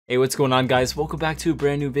Hey, what's going on, guys? Welcome back to a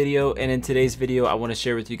brand new video, and in today's video I want to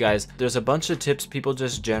share with you guys there's a bunch of tips people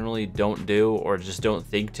just generally don't do or just don't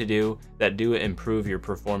think to do that do improve your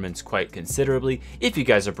performance quite considerably. If you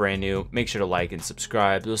guys are brand new, make sure to like and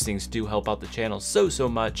subscribe. Those things do help out the channel so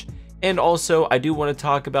much. And also, I do want to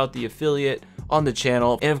talk about the affiliate on the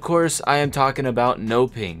channel, and of course I am talking about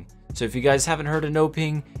NoPing. So if you guys haven't heard of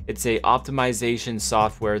NoPing, it's a optimization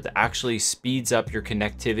software that actually speeds up your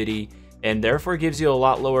connectivity and therefore gives you a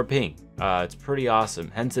lot lower ping. It's pretty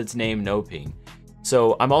awesome, hence its name, NoPing.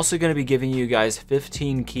 So I'm also going to be giving you guys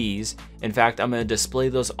 15 keys. In fact, I'm going to display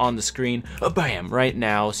those on the screen, bam, right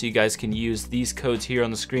now, so you guys can use these codes here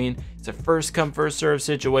on the screen. It's a first come first serve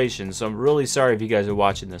situation, so I'm really sorry if you guys are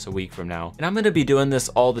watching this a week from now. And I'm going to be doing this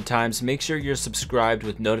all the time, so make sure you're subscribed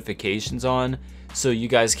with notifications on so you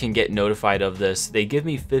guys can get notified of this. They give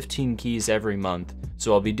me 15 keys every month,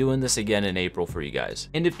 so I'll be doing this again in April for you guys.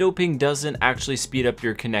 And if NoPing doesn't actually speed up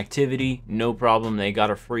your connectivity, no problem. They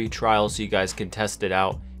got a free trial so you guys can test it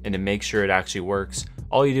out and to make sure it actually works.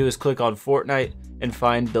 All you do is click on Fortnite and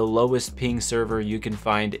find the lowest ping server you can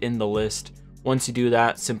find in the list. Once you do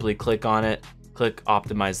that, simply click on it, click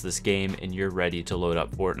optimize this game, and you're ready to load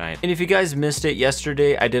up Fortnite. And if you guys missed it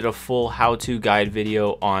yesterday, I did a full how-to guide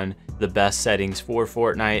video on the best settings for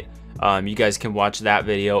Fortnite. You guys can watch that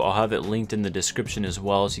video. I'll have it linked in the description as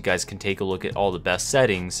well, so you guys can take a look at all the best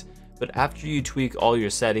settings. But after you tweak all your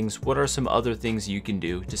settings, what are some other things you can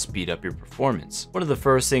do to speed up your performance? One of the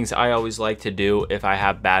first things I always like to do if I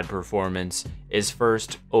have bad performance is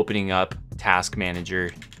first opening up Task Manager.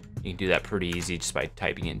 You can do that pretty easy just by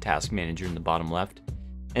typing in Task Manager in the bottom left.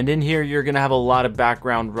 And in here, you're gonna have a lot of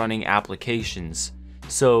background running applications.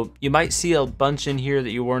 So you might see a bunch in here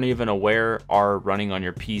that you weren't even aware are running on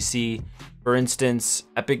your PC. For instance,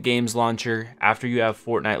 Epic Games Launcher. After you have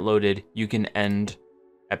Fortnite loaded, you can end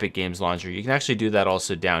Epic Games Launcher. You can actually do that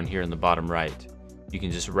also down here in the bottom right. You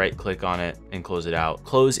can just right click on it and close it out.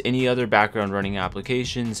 Close any other background running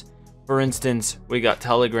applications. For instance, we got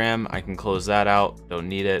Telegram. I can close that out, don't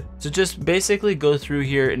need it. So just basically go through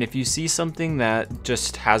here, and if you see something that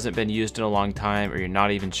just hasn't been used in a long time or you're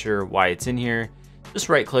not even sure why it's in here, just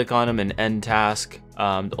right click on them and end task.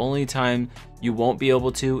 The only time you won't be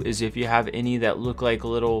able to is if you have any that look like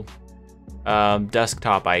little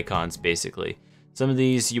desktop icons, basically. Some of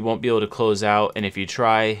these you won't be able to close out, and if you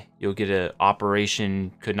try, you'll get an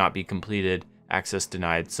operation could not be completed, access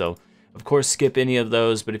denied. So of course skip any of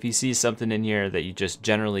those, but if you see something in here that you just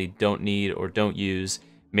generally don't need or don't use,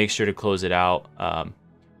 make sure to close it out.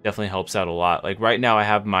 Definitely helps out a lot. Like right now I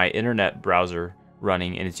have my internet browser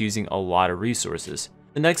running and it's using a lot of resources.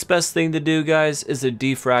 The next best thing to do, guys, is to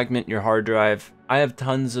defragment your hard drive. I have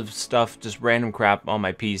tons of stuff, just random crap on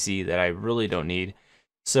my PC that I really don't need.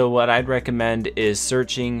 So what I'd recommend is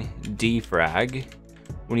searching defrag.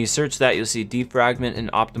 When you search that, you'll see defragment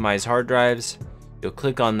and optimize hard drives. You'll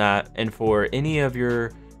click on that, and for any of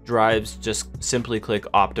your drives, just simply click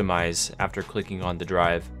optimize after clicking on the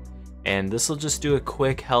drive. And this will just do a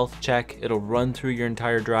quick health check. It'll run through your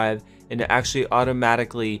entire drive, and it actually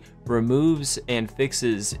automatically removes and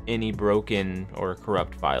fixes any broken or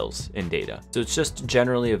corrupt files in data. So it's just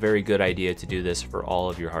generally a very good idea to do this for all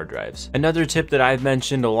of your hard drives. Another tip that I've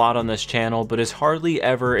mentioned a lot on this channel, but is hardly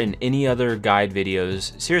ever in any other guide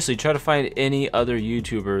videos. Seriously, try to find any other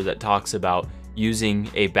YouTuber that talks about using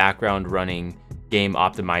a background running game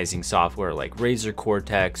optimizing software like Razer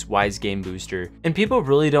Cortex, Wise Game Booster. And people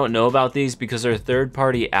really don't know about these because they're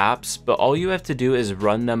third-party apps, but all you have to do is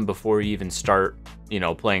run them before you even start,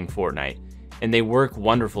 playing Fortnite. And they work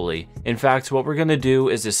wonderfully. In fact, what we're gonna do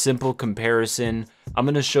is a simple comparison. I'm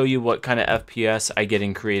gonna show you what kind of FPS I get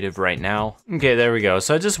in creative right now. Okay, there we go.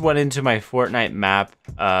 So I just went into my Fortnite map.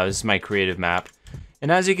 This is my creative map.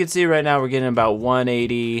 And as you can see right now, we're getting about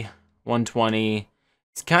 180, 120.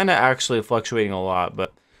 It's kind of actually fluctuating a lot,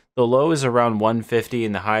 but the low is around 150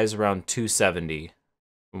 and the high is around 270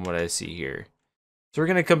 from what I see here. So we're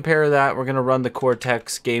going to compare that. We're going to run the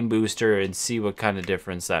Cortex Game Booster and see what kind of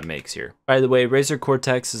difference that makes here. By the way, Razer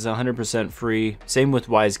Cortex is 100% free. Same with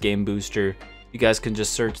Wise Game Booster. You guys can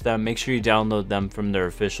just search them. Make sure you download them from their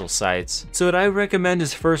official sites. So what I recommend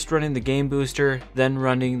is first running the Game Booster, then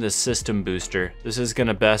running the System Booster. This is going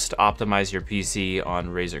to best optimize your PC on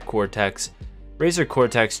Razer Cortex. Razer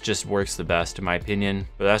Cortex just works the best in my opinion,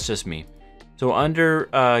 but that's just me. So under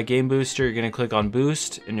Game Booster, you're going to click on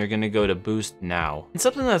Boost, and you're going to go to Boost Now. And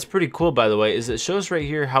something that's pretty cool, by the way, is it shows right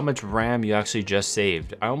here how much RAM you actually just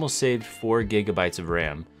saved. I almost saved 4 gigabytes of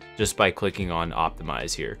RAM just by clicking on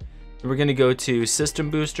Optimize here. And we're going to go to System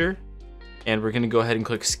Booster, and we're going to go ahead and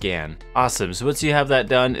click Scan. Awesome. So once you have that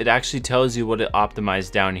done, it actually tells you what it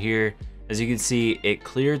optimized down here. as you can see, it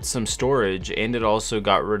cleared some storage, and it also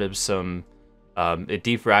got rid of some, it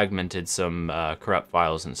defragmented some corrupt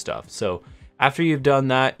files and stuff. So after you've done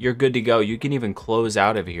that, you're good to go. You can even close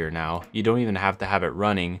out of here now. You don't even have to have it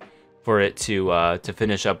running for it to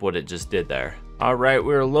finish up what it just did there. All right,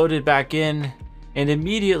 we're loaded back in, and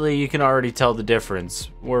immediately you can already tell the difference.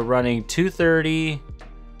 We're running 230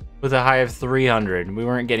 with a high of 300. We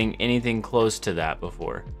weren't getting anything close to that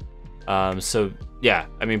before. So yeah,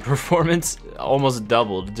 I mean, performance almost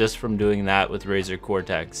doubled just from doing that with Razer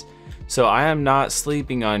Cortex. So I am not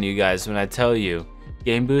sleeping on you guys when I tell you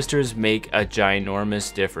game boosters make a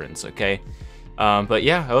ginormous difference, okay? But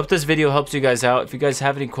yeah, I hope this video helps you guys out. If you guys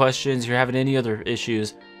have any questions, you're having any other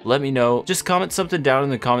issues, let me know. Just comment something down in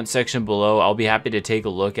the comment section below. I'll be happy to take a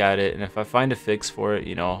look at it, and if I find a fix for it,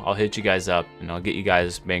 you know, I'll hit you guys up and I'll get you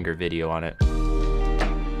guys a banger video on it.